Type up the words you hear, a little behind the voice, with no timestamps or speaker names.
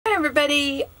Hi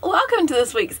everybody, welcome to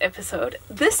this week's episode.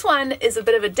 This one is a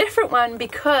bit of a different one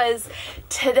because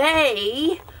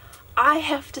today I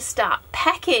have to start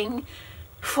packing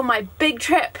for my big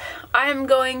trip. I am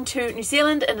going to New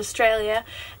Zealand and Australia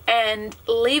and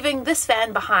leaving this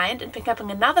van behind and picking up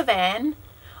another van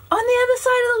on the other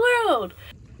side of the world.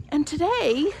 And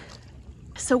today,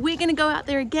 so we're gonna go out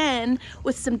there again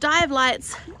with some dive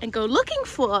lights and go looking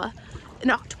for an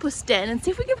octopus den and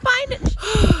see if we can find it.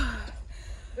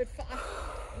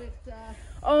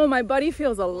 Oh, my body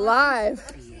feels alive.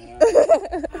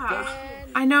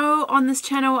 I know on this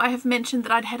channel I have mentioned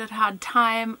that I'd had a hard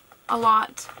time a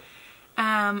lot,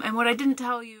 and what I didn't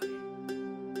tell you.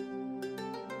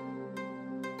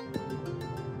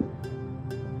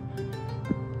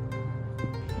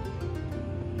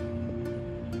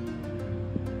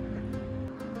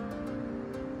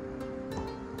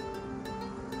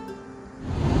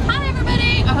 Hi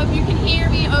everybody, I hope you can hear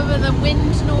me over the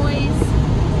wind noise.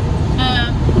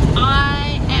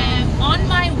 I am on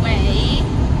my way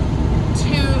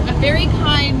to a very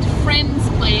kind friend's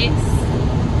place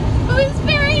who has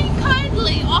very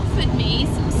kindly offered me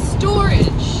some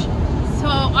storage. So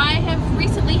I have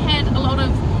recently had a lot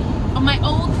of my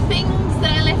old things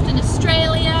that I left in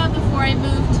Australia before I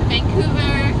moved to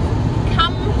Vancouver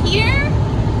come here,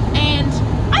 and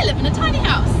I live in a tiny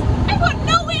house. I've got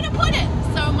nowhere to put it,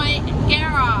 so my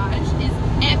garage is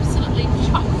absolutely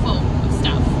chock full of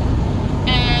stuff.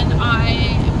 And I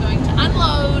am going to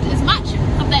unload as much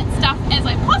of that stuff as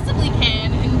I possibly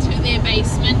can into their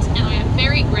basement, and I am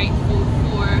very grateful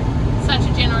for such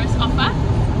a generous offer,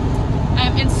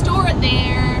 and store it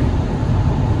there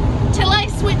till I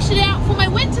switch it out for my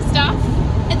winter stuff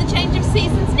at the change of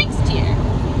seasons next year.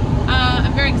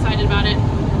 I'm very excited about it,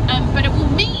 but it will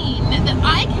mean that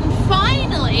I can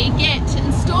finally get to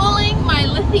installing my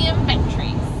lithium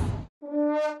batteries.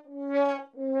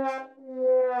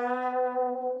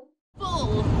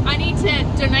 I need to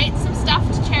donate some stuff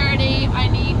to charity. I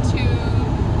need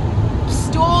to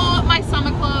store my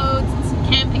summer clothes and some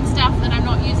camping stuff that I'm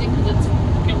not using because it's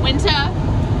fucking winter.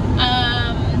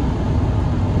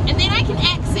 And then I can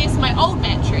access my old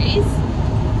batteries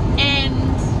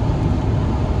and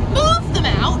move them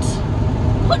out,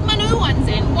 put my new ones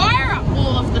in, wire up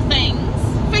all of the things,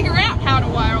 figure out how to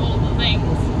wire all of the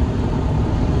things.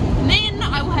 And then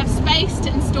I will have space to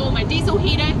install my diesel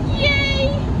heater. Yay!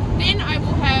 Then I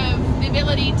will have the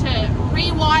ability to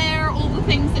rewire all the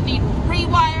things that need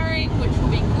rewiring, which will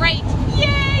be great.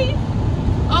 Yay!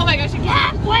 Oh my gosh, I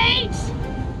can't wait!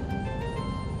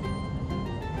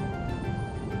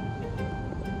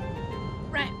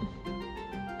 Right,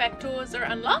 back doors are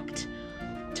unlocked.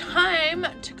 Time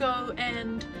to go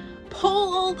and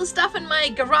pull all the stuff in my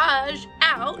garage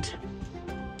out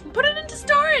and put it into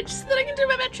storage so that I can do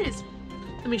my batteries.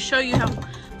 Let me show you how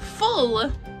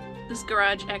full this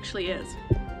garage actually is.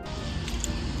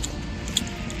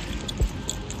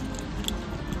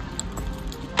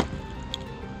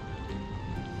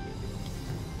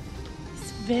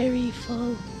 It's very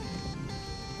full.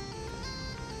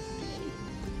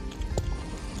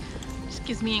 Just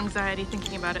gives me anxiety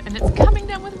thinking about it, and it's coming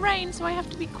down with rain, so I have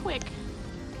to be quick.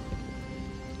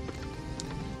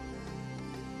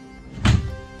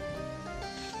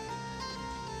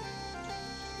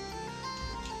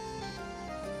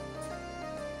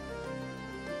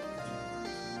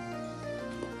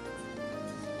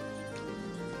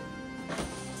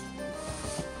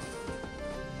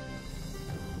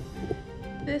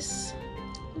 This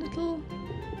little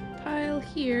pile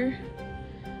here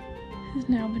has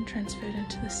now been transferred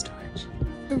into the storage.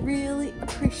 I really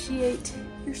appreciate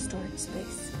your storage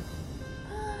space.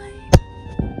 Bye.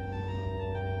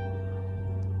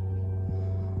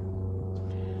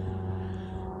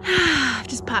 I've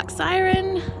just parked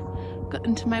Siren, got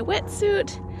into my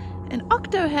wetsuit, and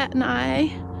Octo Hat and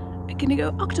I are gonna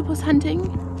go octopus hunting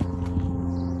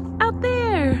out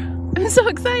there. I'm so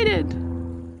excited.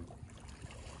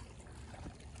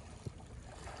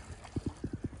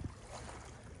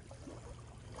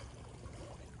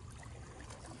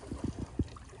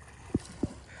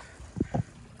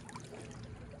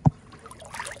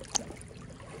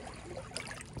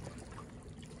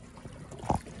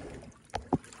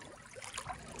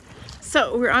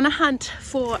 So we're on a hunt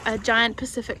for a giant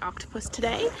Pacific octopus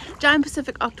today. Giant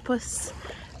Pacific octopus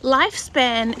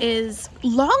lifespan is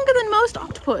longer than most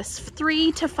octopus,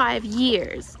 3 to 5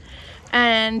 years.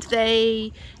 And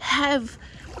they have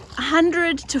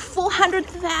 100 to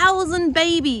 400,000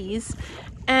 babies,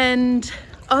 and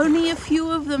only a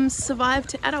few of them survive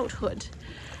to adulthood.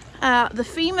 The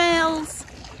females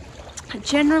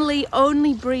generally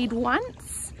only breed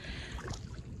once,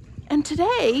 and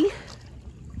today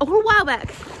a little while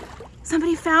back,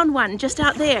 somebody found one just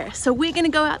out there. So we're gonna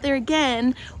go out there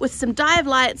again with some dive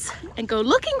lights and go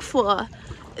looking for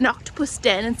an octopus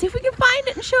den and see if we can find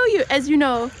it and show you. As you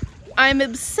know, I'm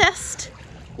obsessed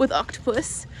with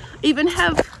octopus. Even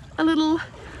have a little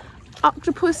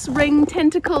octopus ring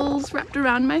tentacles wrapped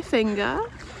around my finger.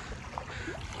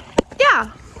 Yeah,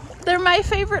 they're my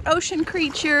favorite ocean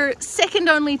creature, second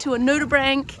only to a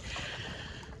nudibranch.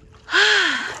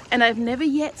 And I've never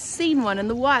yet seen one in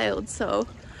the wild, so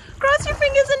cross your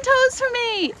fingers and toes for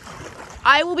me.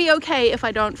 I will be okay if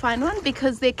I don't find one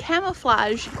because their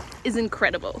camouflage is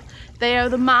incredible. They are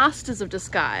the masters of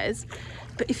disguise,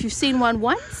 but if you've seen one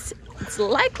once, it's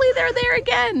likely they're there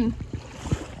again.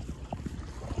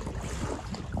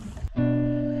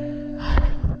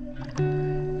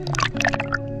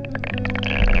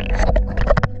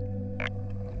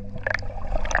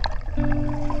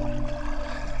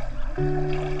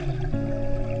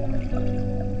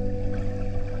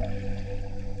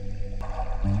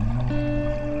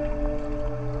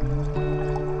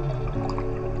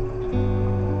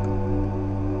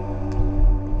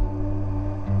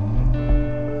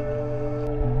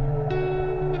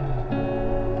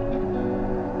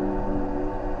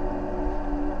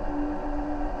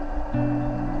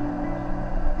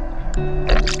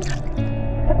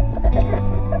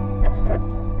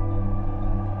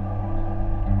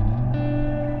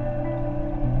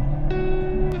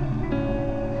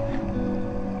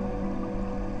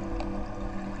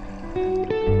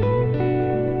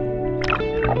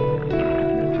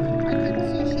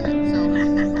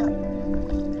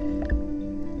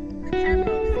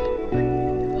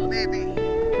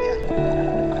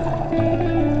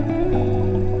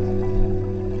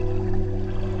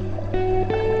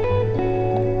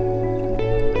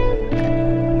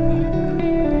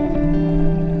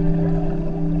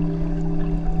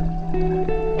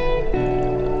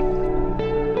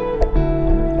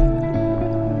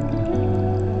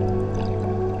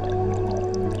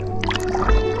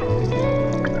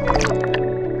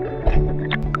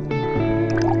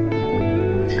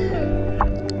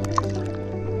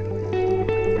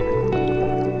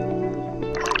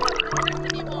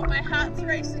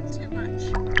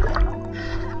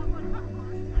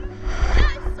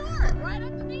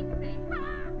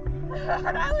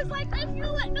 And I was like, I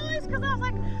feel that noise because I was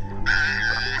like,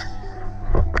 ah!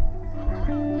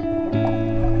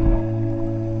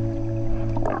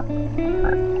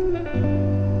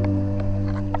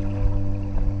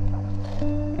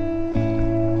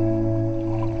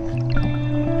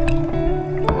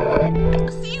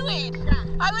 Seaweed!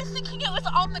 I was thinking it was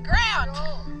on the ground.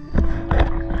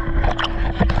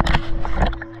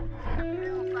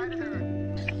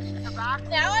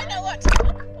 Now I know what to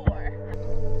look for.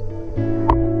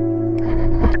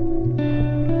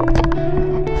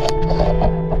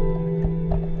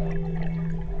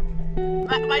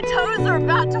 My toes are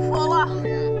about to fall off.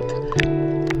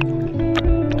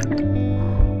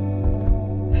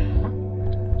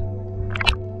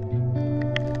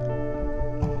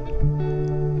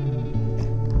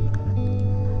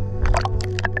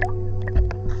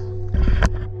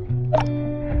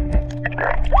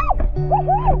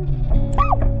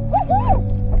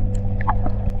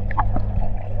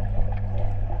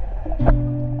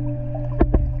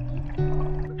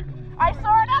 I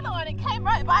saw another one, it came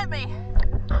right by me.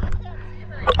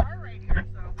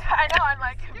 I know, I'm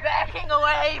like backing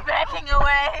away, backing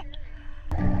away.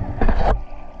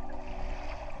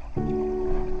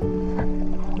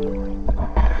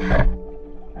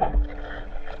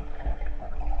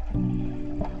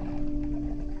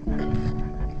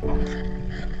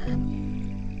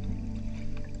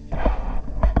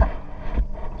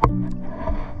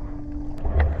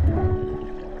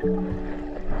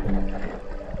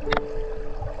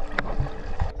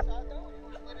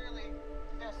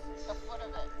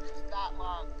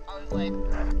 Like,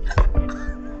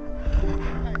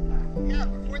 yeah,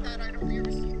 before that I'd only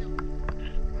ever seen them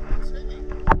swimming.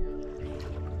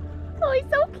 Oh, he's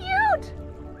so cute!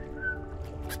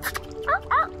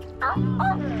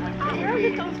 Where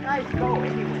did those guys go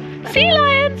anyway? Sea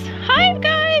lions! Hi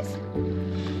guys!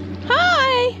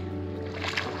 Hi!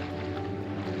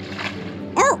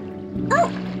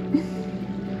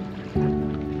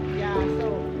 Yeah, so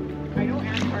I know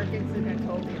Ann Parkinson had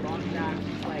told me long back,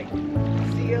 she's like,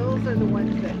 seals are the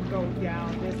ones that go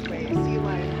down this way, sea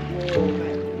lions roll,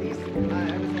 but these, I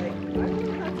was like, I don't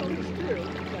know if that's always true,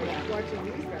 but watching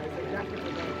these guys, they're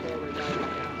definitely going forward down.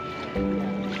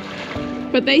 Yeah.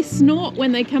 But they snort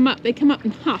when they come up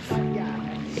and huff.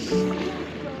 Yeah. Seals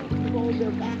don't roll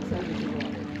their backs under the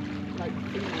water. Like,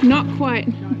 Not quite.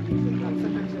 not usually, but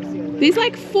sometimes you'll see a little. There's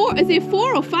like 4, is there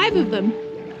 4 or 5 of them?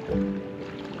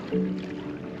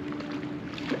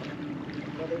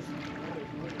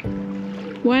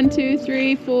 One, 2,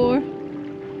 3, 4.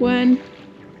 1.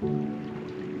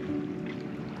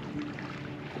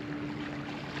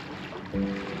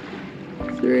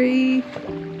 3.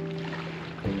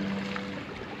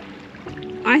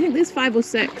 I think there's 5 or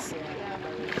 6.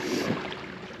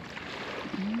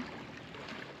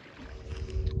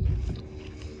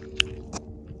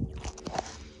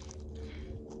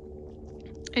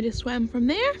 I just swam from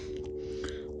there,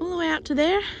 all the way out to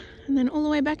there, and then all the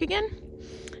way back again,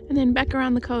 and then back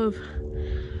around the cove.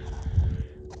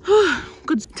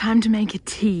 Good time to make a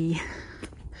tea.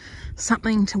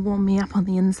 Something to warm me up on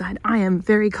the inside. I am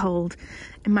very cold,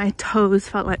 and my toes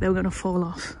felt like they were going to fall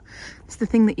off. It's the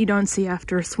thing that you don't see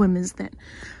after a swim, is that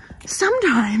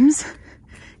sometimes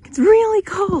it's really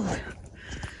cold.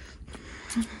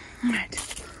 All right.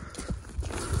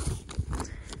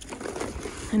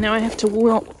 And now I have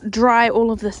to dry all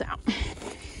of this out.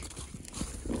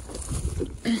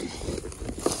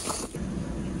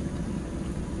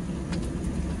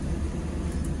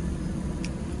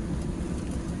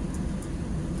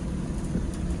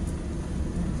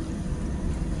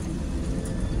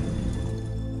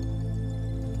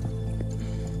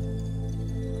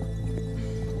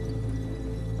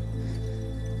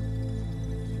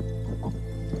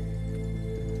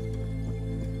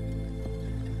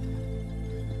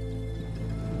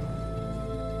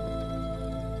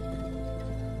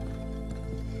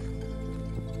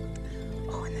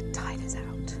 Tide is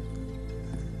out.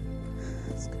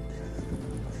 That's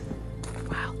good.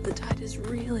 Wow, the tide is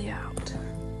really out.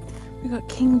 We've got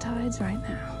king tides right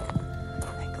now.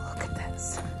 Take a look at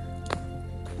this.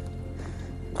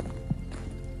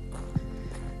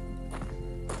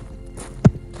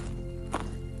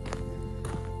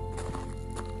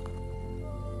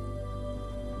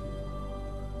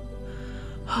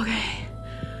 Okay,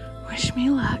 wish me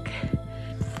luck.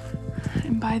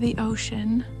 I'm by the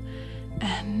ocean.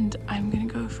 And I'm gonna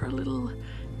go for a little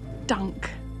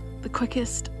dunk. The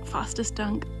quickest, fastest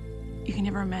dunk you can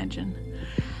ever imagine.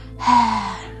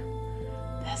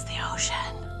 There's the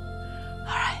ocean. All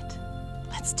right,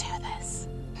 let's do this.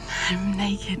 I'm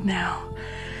naked now,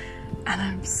 and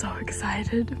I'm so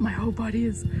excited. My whole body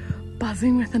is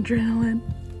buzzing with adrenaline.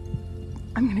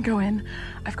 I'm gonna go in.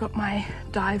 I've got my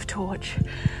dive torch,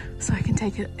 so I can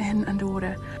take it in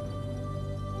underwater.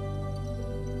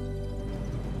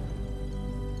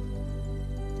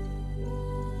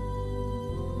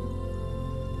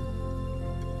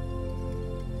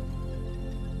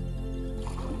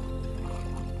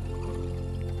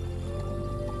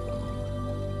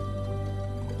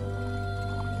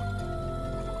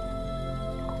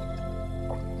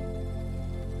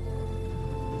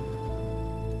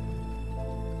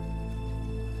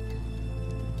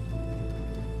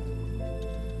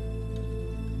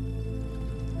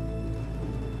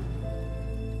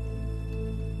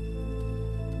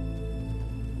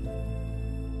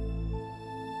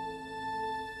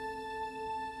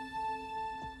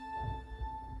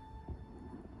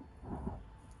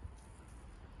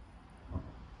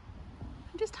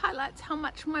 Just highlights how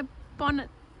much my bonnet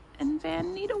and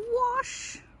van need a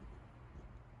wash.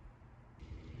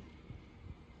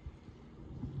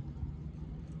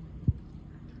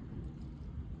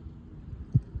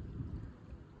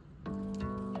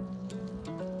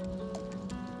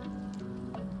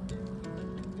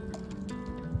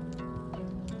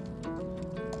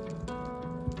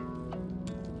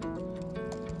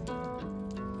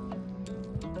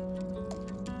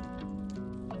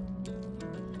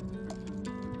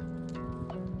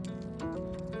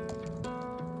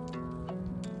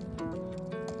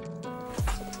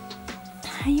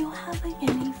 Are you having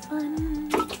any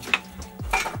fun?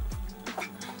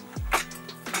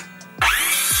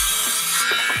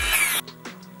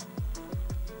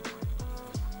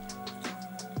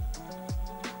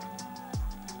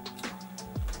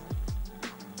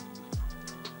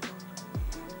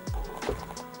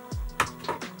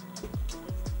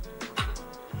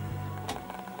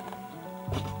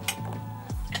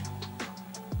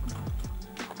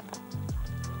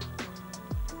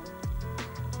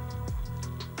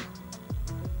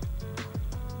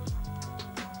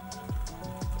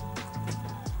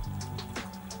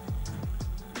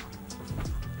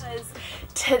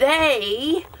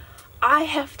 Today I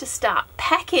have to start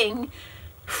packing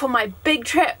for my big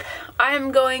trip. I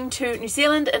am going to New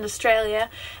Zealand and Australia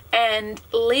and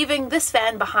leaving this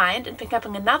van behind and picking up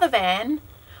another van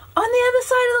on the other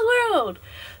side of the world.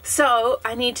 So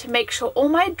I need to make sure all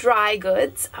my dry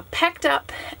goods are packed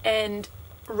up and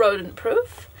rodent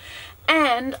proof,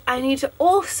 and I need to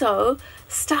also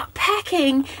start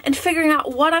packing and figuring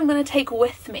out what I'm going to take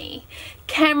with me.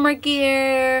 Camera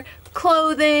gear,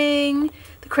 clothing,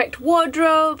 the correct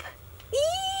wardrobe.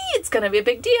 It's going to be a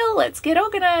big deal. Let's get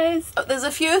organized. There's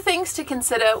a few things to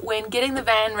consider when getting the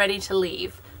van ready to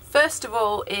leave. First of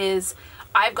all is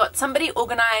I've got somebody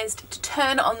organized to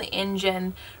turn on the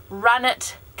engine, run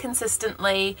it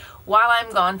consistently while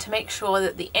I'm gone to make sure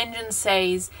that the engine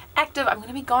stays active. I'm going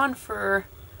to be gone for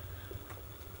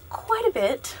quite a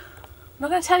bit. I'm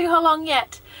not going to tell you how long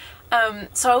yet.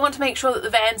 So I want to make sure that the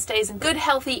van stays in good,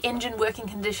 healthy engine working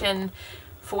condition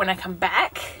for when I come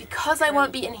back. Because I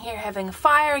won't be in here having a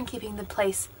fire and keeping the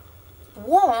place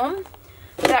warm,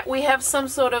 that we have some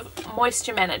sort of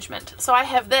moisture management. So I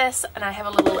have this, and I have a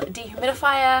little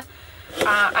dehumidifier.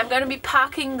 I'm going to be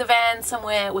parking the van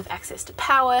somewhere with access to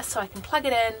power so I can plug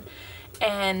it in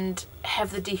and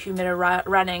have the dehumidifier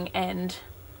running, and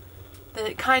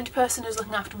the kind person who's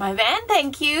looking after my van,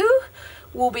 thank you,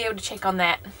 will be able to check on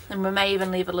that. And we may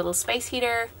even leave a little space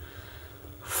heater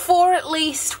for at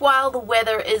least while the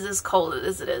weather is as cold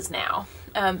as it is now.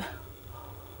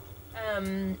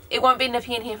 It won't be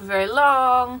nippy in here for very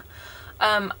long.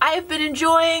 I've been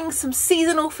enjoying some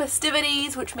seasonal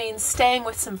festivities, which means staying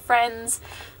with some friends.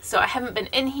 So I haven't been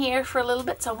in here for a little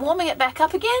bit, so I'm warming it back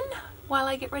up again while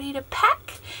I get ready to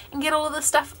pack and get all of the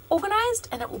stuff organized,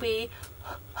 and it will be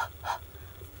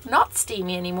not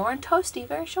steamy anymore and toasty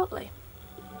very shortly.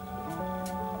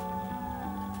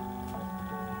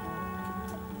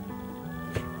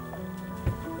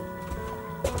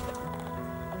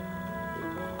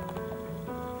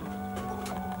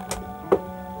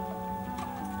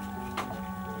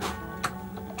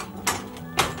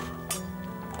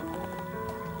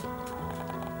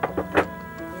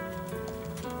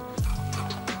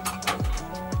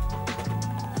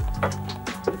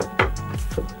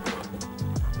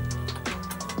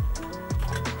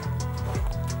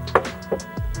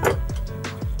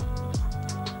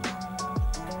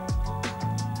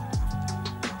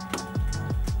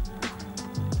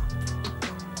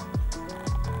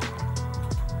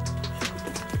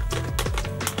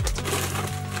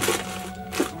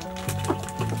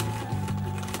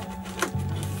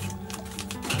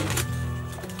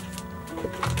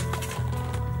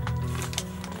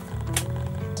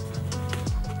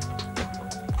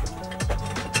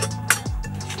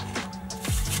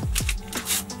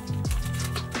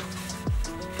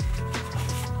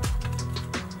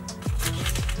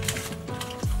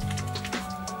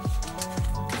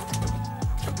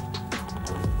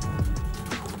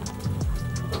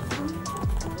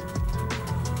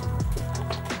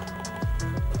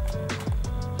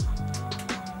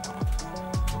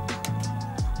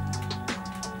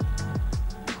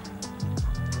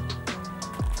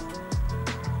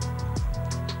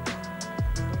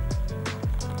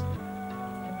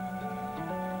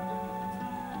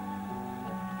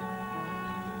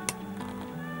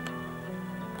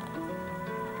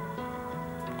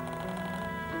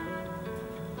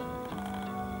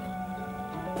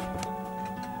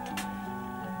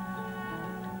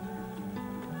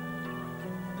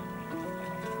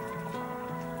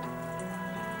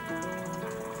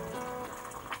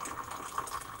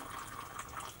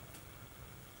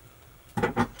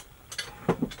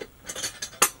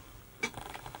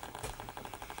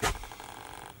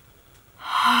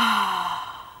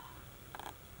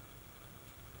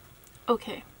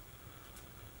 Okay,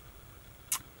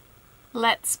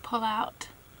 let's pull out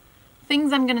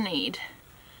things I'm gonna need.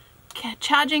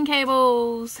 Charging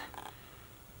cables,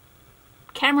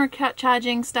 camera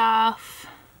charging stuff,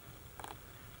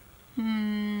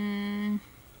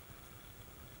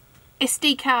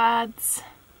 SD cards,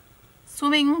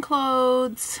 swimming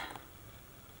clothes,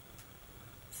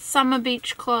 summer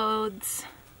beach clothes,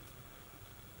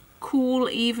 cool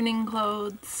evening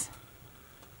clothes,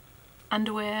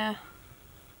 underwear.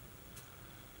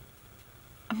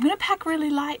 I'm gonna pack really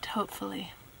light,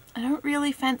 hopefully. I don't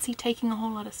really fancy taking a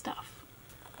whole lot of stuff.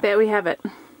 There we have it.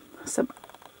 Some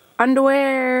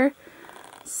underwear,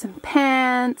 some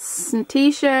pants, some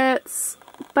t-shirts,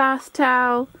 bath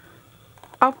towel.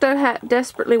 Octo hat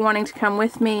desperately wanting to come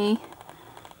with me,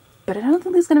 but I don't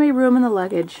think there's gonna be room in the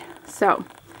luggage. So,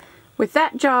 with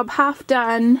that job half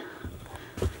done,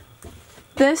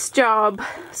 this job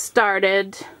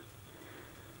started,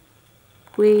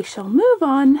 we shall move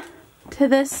on to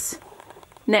this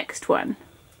next one,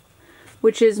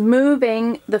 which is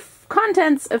moving the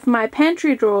contents of my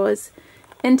pantry drawers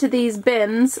into these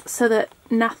bins so that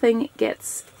nothing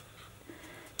gets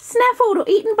snaffled or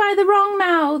eaten by the wrong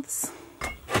mouths.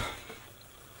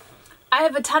 I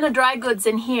have a ton of dry goods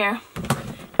in here,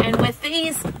 and with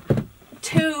these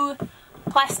two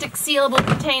plastic sealable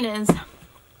containers,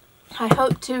 I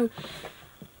hope to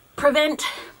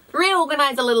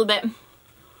reorganize a little bit.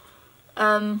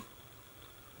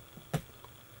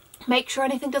 Make sure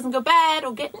anything doesn't go bad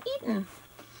or get eaten.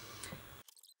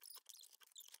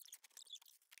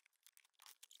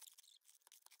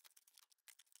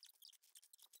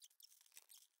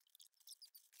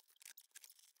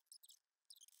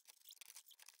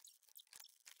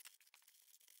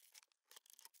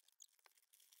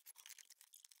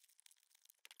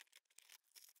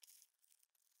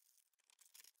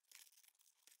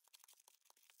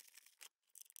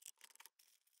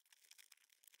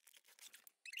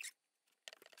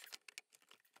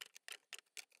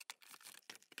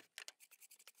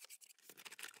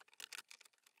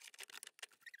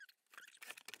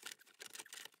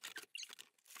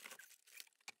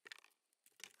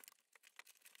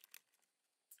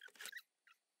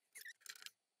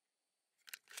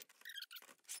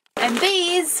 And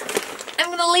these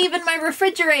I'm gonna leave in my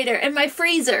refrigerator and my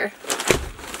freezer.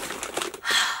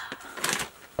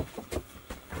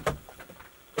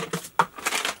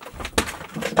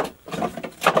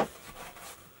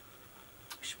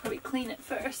 Should probably clean it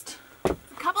first. A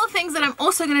couple of things that I'm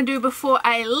also gonna do before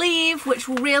I leave, which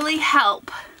will really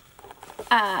help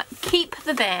keep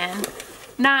the van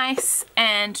nice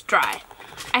and dry.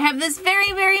 I have this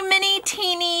very, very mini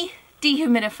teeny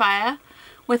dehumidifier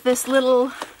with this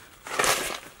little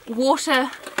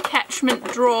water catchment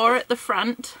drawer at the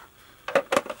front.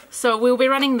 So we'll be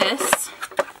running this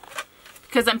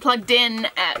because I'm plugged in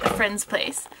at a friend's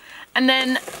place. And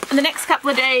then in the next couple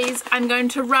of days I'm going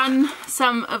to run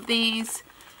some of these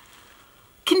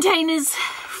containers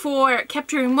for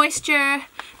capturing moisture,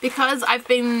 because I've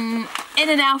been in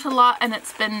and out a lot and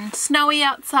it's been snowy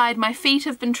outside. My feet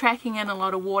have been tracking in a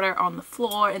lot of water on the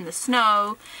floor in the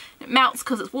snow. It melts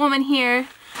because it's warm in here.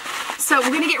 So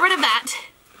we're going to get rid of that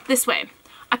this way.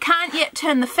 I can't yet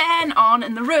turn the fan on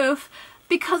in the roof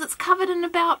because it's covered in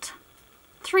about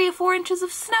 3 or 4 inches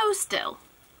of snow still.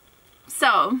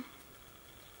 So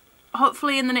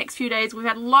hopefully in the next few days, we've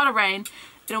had a lot of rain,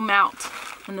 it'll melt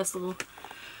and this will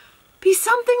be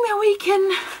something that we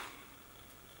can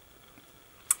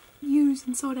use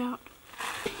and sort out.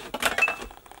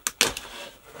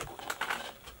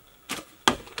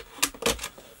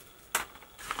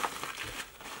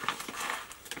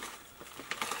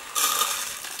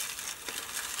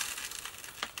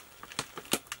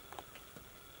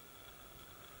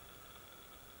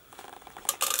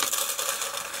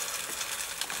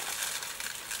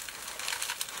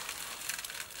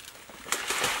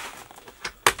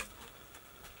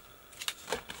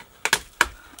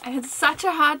 I had such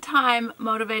a hard time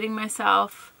motivating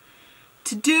myself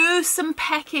to do some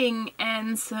packing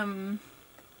and some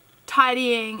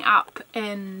tidying up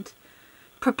and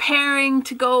preparing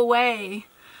to go away.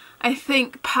 I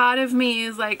think part of me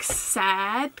is like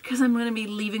sad because I'm going to be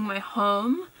leaving my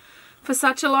home for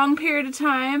such a long period of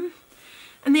time,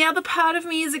 and the other part of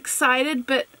me is excited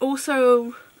but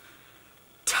also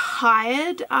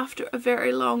tired after a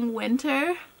very long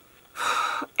winter.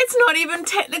 It's not even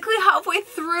technically halfway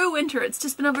through winter, it's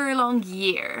just been a very long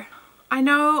year. I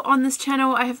know on this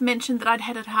channel I have mentioned that I'd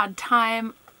had a hard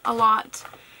time a lot,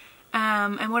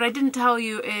 and what I didn't tell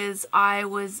you is I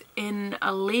was in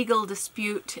a legal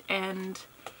dispute and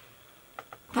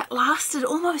that lasted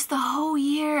almost the whole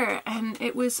year and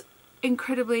it was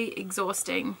incredibly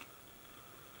exhausting.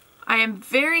 I am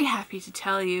very happy to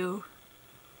tell you,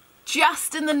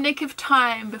 just in the nick of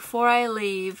time before I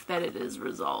leave, that it is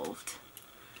resolved.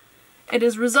 It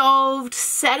is resolved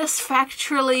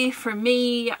satisfactorily for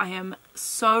me. I am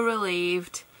so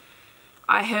relieved.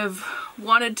 I have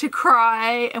wanted to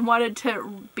cry and wanted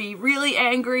to be really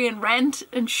angry and rant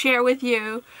and share with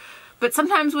you, but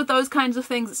sometimes with those kinds of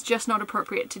things it's just not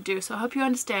appropriate to do, so I hope you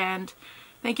understand.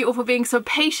 Thank you all for being so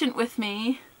patient with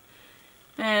me,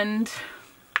 and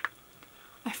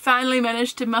I finally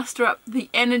managed to muster up the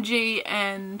energy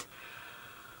and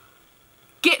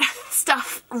get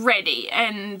stuff ready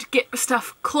and get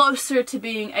stuff closer to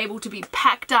being able to be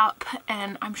packed up,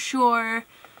 and I'm sure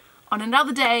on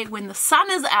another day when the sun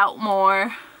is out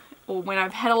more, or when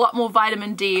I've had a lot more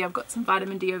vitamin D, I've got some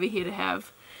vitamin D over here to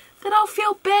have, then I'll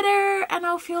feel better and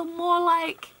I'll feel more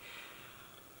like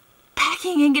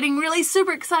packing and getting really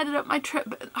super excited at my trip.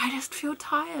 But I just feel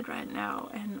tired right now,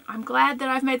 and I'm glad that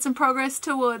I've made some progress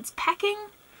towards packing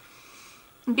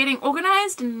and getting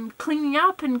organized and cleaning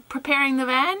up and preparing the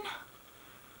van.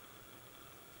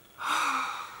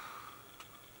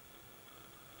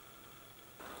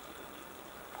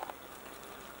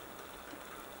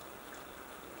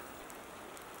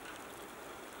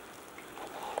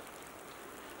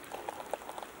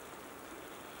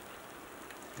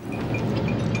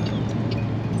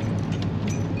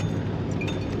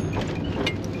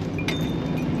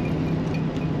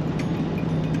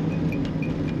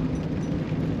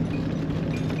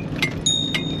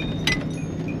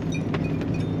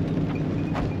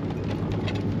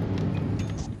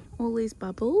 all these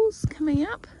bubbles coming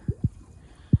up.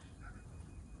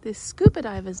 There's scuba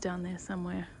divers down there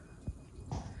somewhere.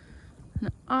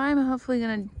 And I'm hopefully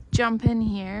gonna jump in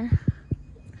here,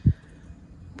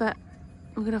 but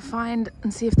we're gonna find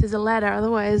and see if there's a ladder,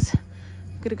 otherwise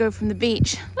I'm gonna go from the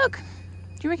beach. Look, do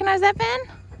you recognize that, Van?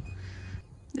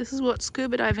 This is what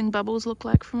scuba diving bubbles look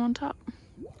like from on top.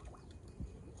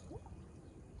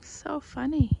 So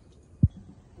funny.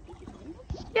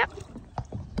 Yep.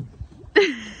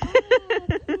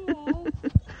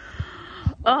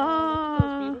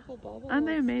 Oh, aren't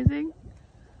they amazing?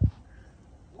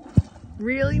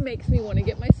 Really makes me want to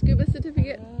get my scuba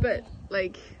certificate, but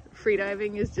like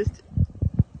freediving is just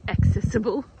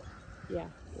accessible. Yeah.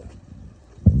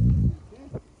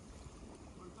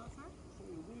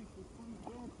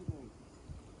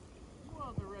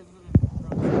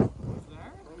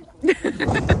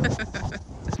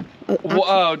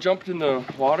 Jumped in the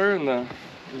water in the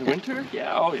winter?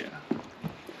 Yeah, oh yeah.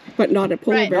 But not a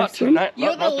polar bear Not swim? tonight.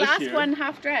 You're not the this last year. one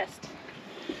half dressed.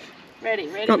 Ready.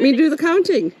 Want me to do the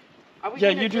counting? Yeah,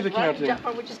 you do the counting.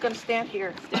 Or we're just going to stand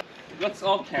here? Let's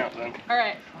all count then. All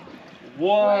right.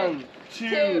 1,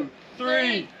 2,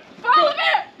 3. Polar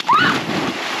bear!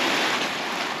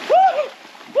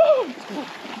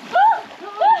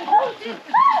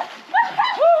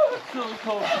 It's so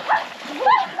cold.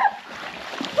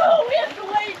 Oh, we have to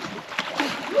wait.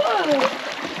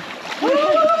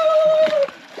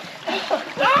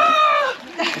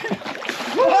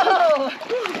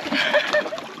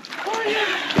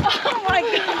 Oh my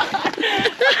God.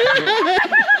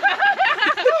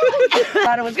 I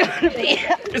thought it was going to be.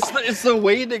 It's the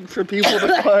waiting for people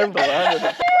to climb the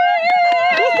ladder.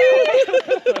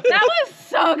 That was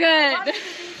so good.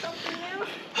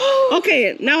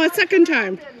 Okay, now a second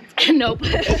time. Nope.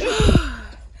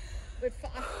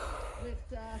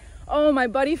 Oh, my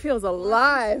buddy feels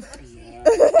alive.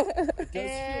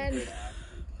 And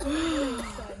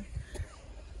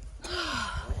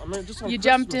You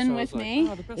jumped in with me.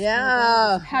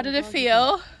 Yeah, How did it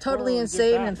feel? totally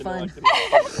insane and fun.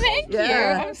 Thank you.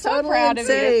 I'm so totally proud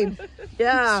insane.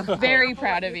 Yeah, of you. Very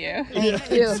proud of you.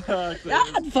 thank you. Exactly.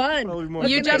 That fun.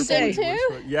 You jumped in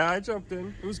too? Yeah, I jumped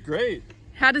in. It was great.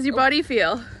 How does your body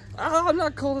feel? Oh, I'm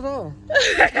not cold at all.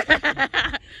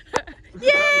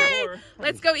 Yay!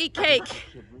 Let's go eat cake.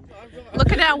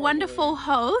 Look at our wonderful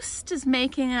host is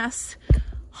making us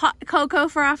hot cocoa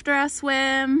for after our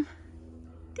swim.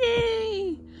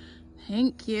 Yay!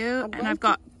 Thank you. And I've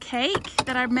got cake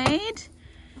that I made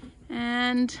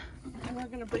and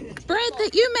bread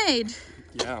that you made.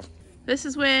 Yeah. This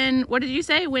is when, what did you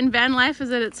say? When van life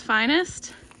is at its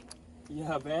finest?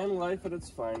 Yeah, van life at its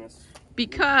finest.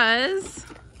 Because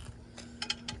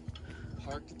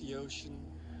Parked at the ocean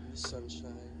in the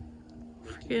sunshine.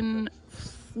 in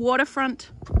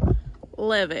waterfront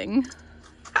living.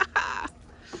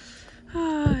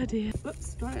 Oh dear.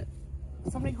 Let's try it.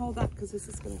 Somebody hold that because this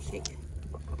is going to shake.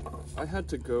 I had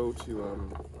to go to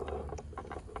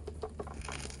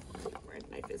Where the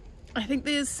knife is. I think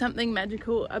there's something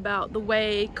magical about the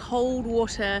way cold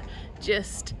water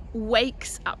just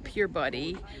wakes up your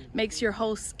body, makes your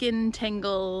whole skin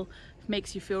tingle,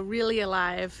 makes you feel really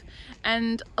alive.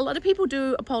 And a lot of people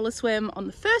do a polar swim on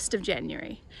the 1st of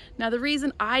January. Now the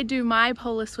reason I do my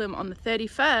polar swim on the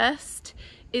 31st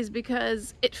is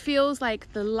because it feels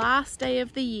like the last day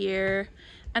of the year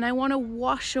and I want to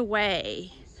wash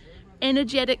away,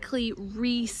 energetically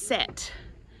reset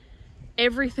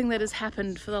everything that has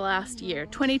happened for the last year.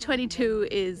 2022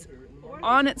 is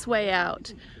on its way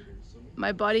out.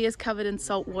 My body is covered in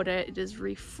salt water. It is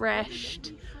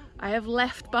refreshed. I have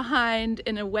left behind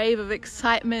in a wave of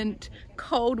excitement,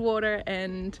 cold water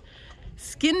and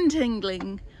skin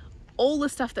tingling, all the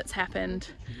stuff that's happened.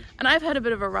 And I've had a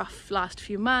bit of a rough last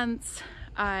few months.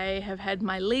 I have had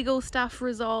my legal stuff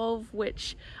resolve,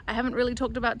 which I haven't really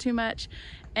talked about too much.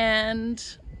 And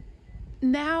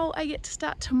now I get to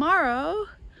start tomorrow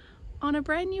on a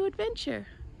brand new adventure.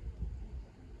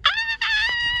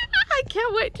 I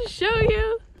can't wait to show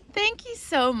you. Thank you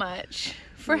so much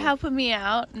for helping me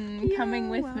out and coming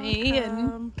with me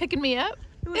and picking me up.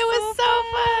 It was so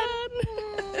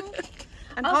fun.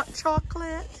 And hot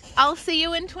chocolate. I'll see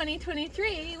you in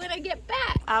 2023 when I get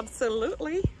back.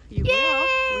 Absolutely. You Yay!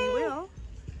 will. We will.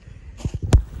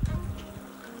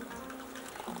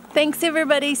 Thanks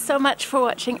everybody so much for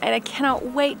watching, and I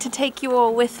cannot wait to take you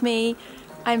all with me.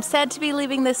 I'm sad to be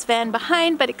leaving this van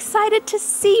behind, but excited to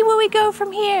see where we go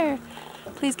from here.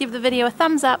 Please give the video a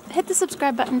thumbs up, hit the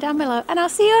subscribe button down below, and I'll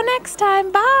see you next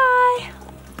time. Bye!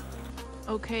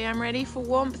 Okay, I'm ready for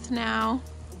warmth now.